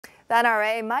The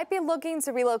NRA might be looking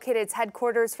to relocate its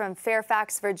headquarters from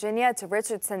Fairfax, Virginia to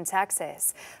Richardson,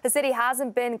 Texas. The city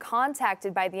hasn't been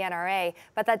contacted by the NRA,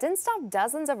 but that didn't stop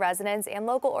dozens of residents and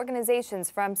local organizations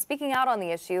from speaking out on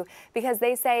the issue because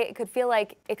they say it could feel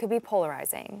like it could be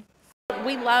polarizing.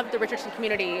 We love the Richardson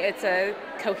community. It's a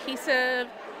cohesive,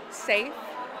 safe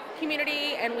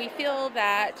community, and we feel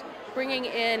that bringing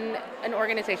in an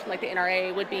organization like the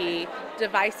NRA would be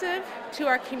divisive to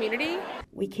our community.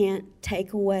 We can't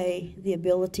take away the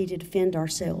ability to defend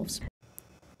ourselves.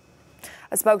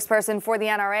 A spokesperson for the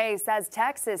NRA says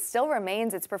Texas still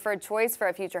remains its preferred choice for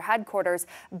a future headquarters,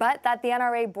 but that the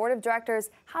NRA board of directors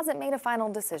hasn't made a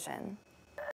final decision.